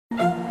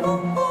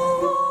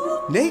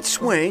Nate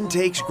Swain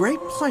takes great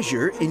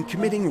pleasure in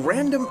committing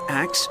random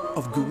acts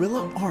of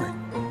guerrilla art.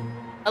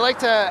 I like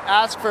to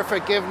ask for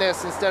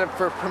forgiveness instead of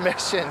for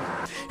permission.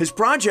 His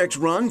projects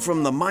run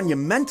from the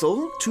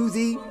monumental to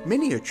the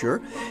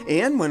miniature,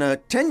 and when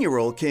a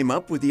 10-year-old came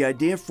up with the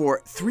idea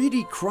for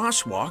 3D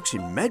crosswalks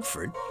in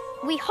Medford,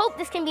 we hope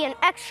this can be an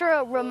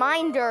extra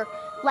reminder,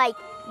 like,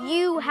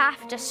 you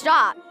have to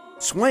stop.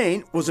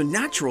 Swain was a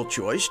natural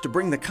choice to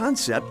bring the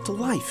concept to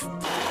life.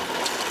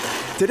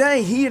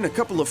 Today, he and a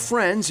couple of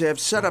friends have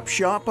set up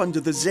shop under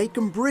the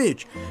Zakim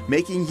Bridge,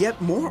 making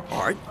yet more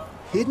art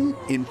hidden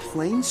in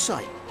plain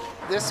sight.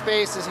 This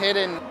space is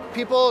hidden.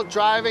 People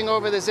driving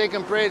over the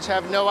Zakim Bridge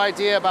have no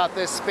idea about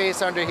this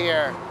space under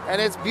here. And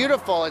it's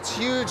beautiful, it's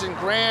huge and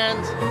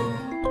grand.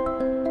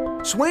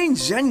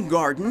 Swain's Zen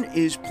garden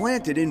is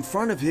planted in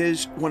front of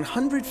his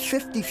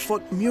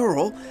 150-foot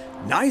mural,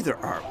 neither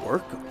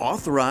artwork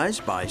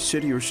authorized by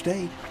city or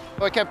state.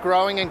 It kept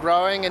growing and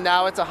growing, and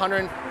now it's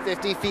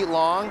 150 feet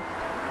long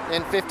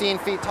and 15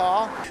 feet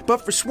tall.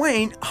 But for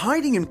Swain,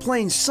 hiding in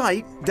plain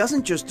sight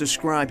doesn't just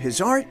describe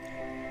his art,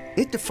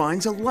 it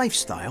defines a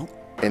lifestyle.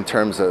 In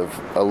terms of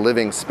a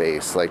living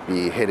space, like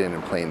be hidden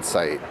in plain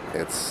sight,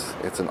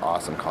 it's an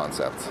awesome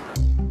concept.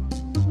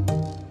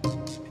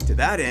 To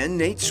that end,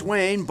 Nate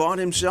Swain bought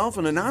himself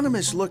an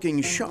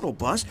anonymous-looking shuttle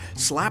bus,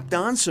 slapped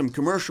on some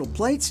commercial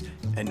plates,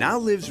 and now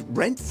lives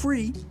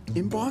rent-free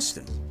in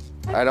Boston.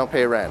 I don't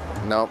pay rent,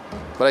 no,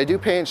 but I do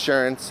pay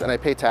insurance and I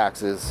pay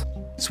taxes.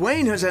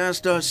 Swain has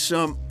asked us,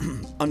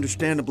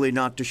 understandably,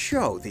 not to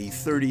show the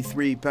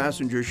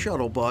 33-passenger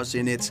shuttle bus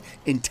in its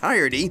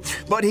entirety,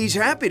 but he's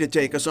happy to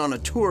take us on a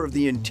tour of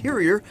the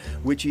interior,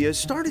 which he has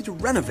started to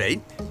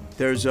renovate.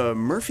 There's a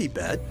Murphy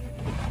bed.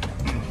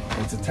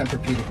 It's a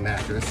Tempur-Pedic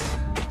mattress.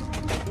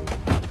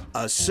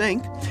 A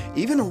sink,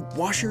 even a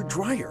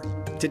washer-dryer.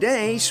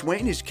 Today,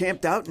 Swain is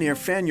camped out near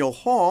Faneuil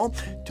Hall.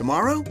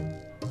 Tomorrow,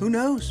 who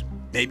knows?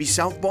 Maybe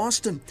South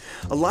Boston.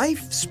 A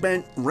life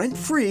spent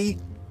rent-free,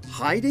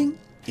 hiding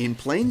in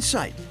plain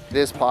sight. It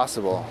is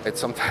possible.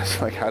 It's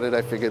sometimes like, how did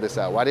I figure this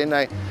out? Why didn't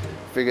I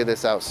figure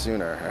this out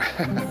sooner?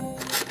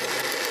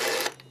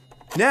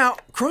 Now,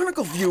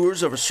 Chronicle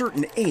viewers of a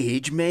certain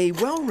age may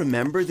well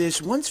remember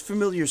this once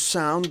familiar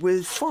sound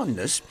with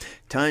fondness.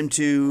 Time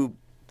to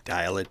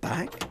dial it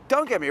back.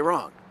 Don't get me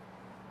wrong.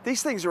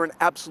 These things are an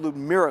absolute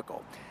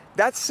miracle.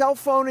 That cell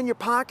phone in your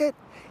pocket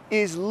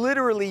is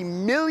literally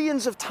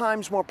millions of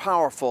times more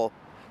powerful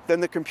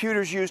than the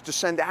computers used to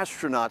send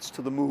astronauts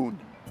to the moon.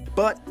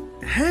 But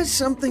has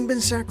something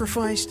been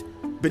sacrificed?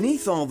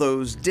 Beneath all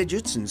those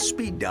digits and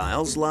speed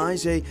dials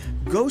lies a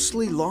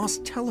ghostly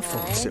lost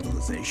telephone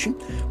civilization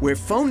where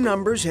phone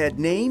numbers had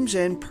names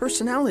and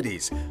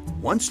personalities.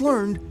 Once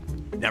learned,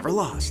 never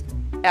lost.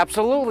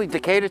 Absolutely,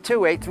 Decatur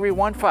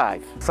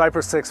 28315.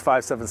 Cypress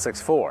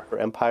 65764.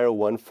 Empire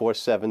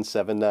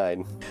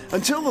 14779.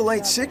 Until the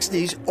late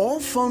 60s,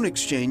 all phone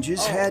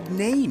exchanges had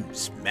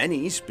names,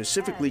 many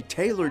specifically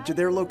tailored to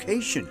their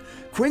location.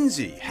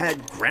 Quincy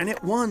had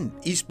Granite 1,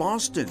 East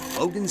Boston,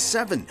 Logan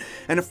 7,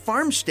 and a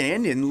farm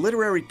stand in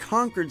literary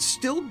Concord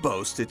still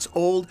boasts its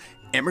old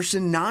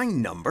Emerson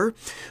 9 number.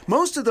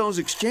 Most of those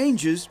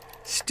exchanges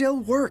still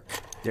work,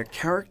 their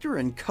character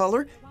and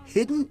color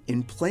hidden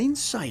in plain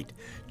sight,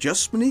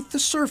 just beneath the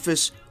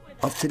surface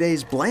of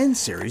today's bland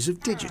series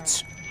of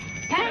digits.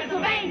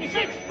 Pennsylvania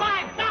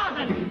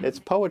 65000. It's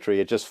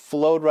poetry. It just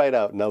flowed right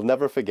out, and I'll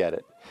never forget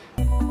it.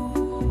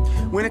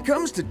 When it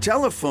comes to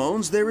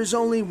telephones, there is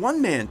only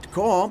one man to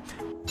call.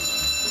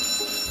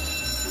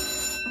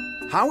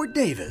 Howard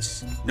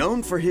Davis,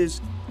 known for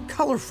his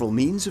colorful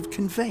means of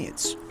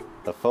conveyance.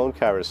 The phone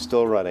car is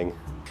still running.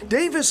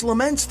 Davis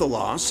laments the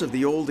loss of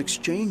the old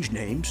exchange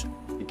names.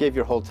 You gave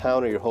your whole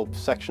town or your whole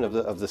section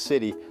of the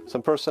city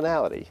some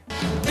personality.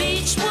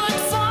 Beechwood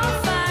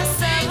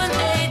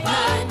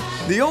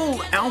 45789. The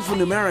old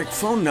alphanumeric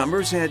phone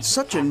numbers had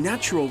such a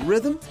natural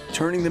rhythm,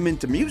 turning them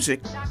into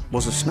music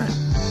was a snap.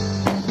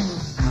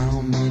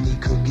 How many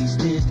cookies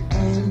did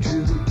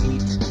Andrew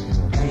eat?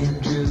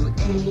 Andrew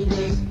ate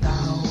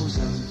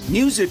 8,000.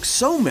 Music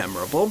so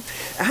memorable,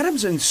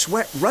 Adams and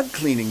Sweat Rug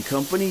Cleaning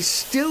Company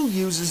still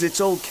uses its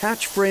old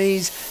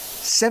catchphrase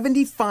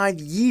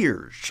 75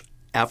 years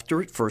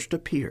after it first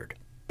appeared.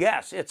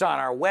 Yes, it's on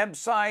our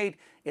website,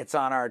 it's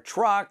on our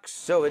trucks,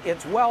 so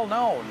it's well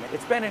known.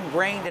 It's been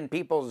ingrained in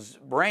people's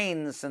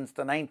brains since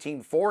the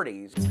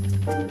 1940s.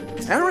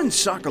 Aaron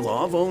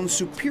Sokolov owns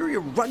Superior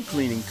Rug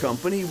Cleaning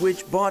Company,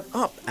 which bought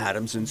up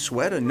Adams and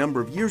Sweat a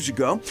number of years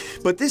ago.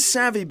 But this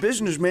savvy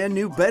businessman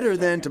knew better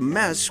than to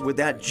mess with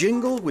that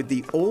jingle with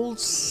the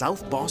old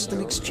South Boston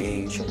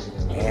Exchange.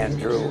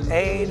 Andrew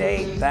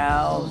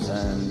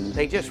 8,000.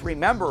 They just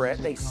remember it,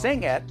 they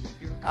sing it.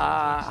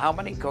 How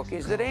many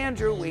cookies did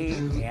Andrew eat?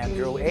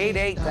 Andrew ate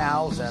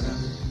 8,000.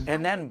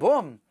 And then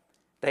boom,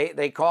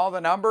 they call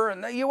the number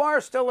and you are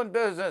still in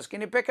business.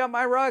 Can you pick up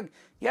my rug?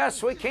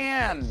 Yes, we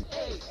can.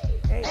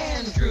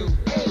 Andrew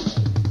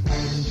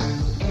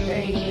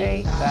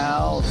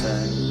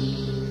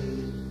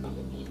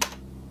 8,000.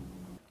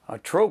 A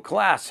true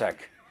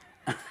classic.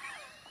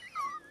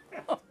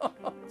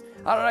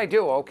 How did I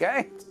do?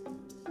 Okay?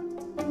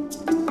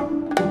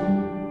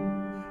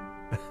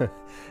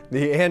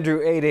 The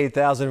Andrew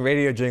 88000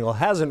 radio jingle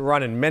hasn't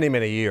run in many,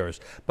 many years,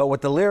 but with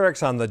the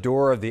lyrics on the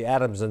door of the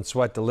Adams and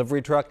Sweat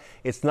delivery truck,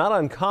 it's not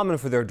uncommon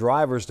for their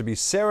drivers to be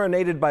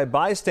serenaded by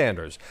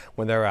bystanders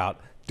when they're out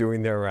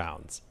doing their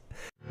rounds.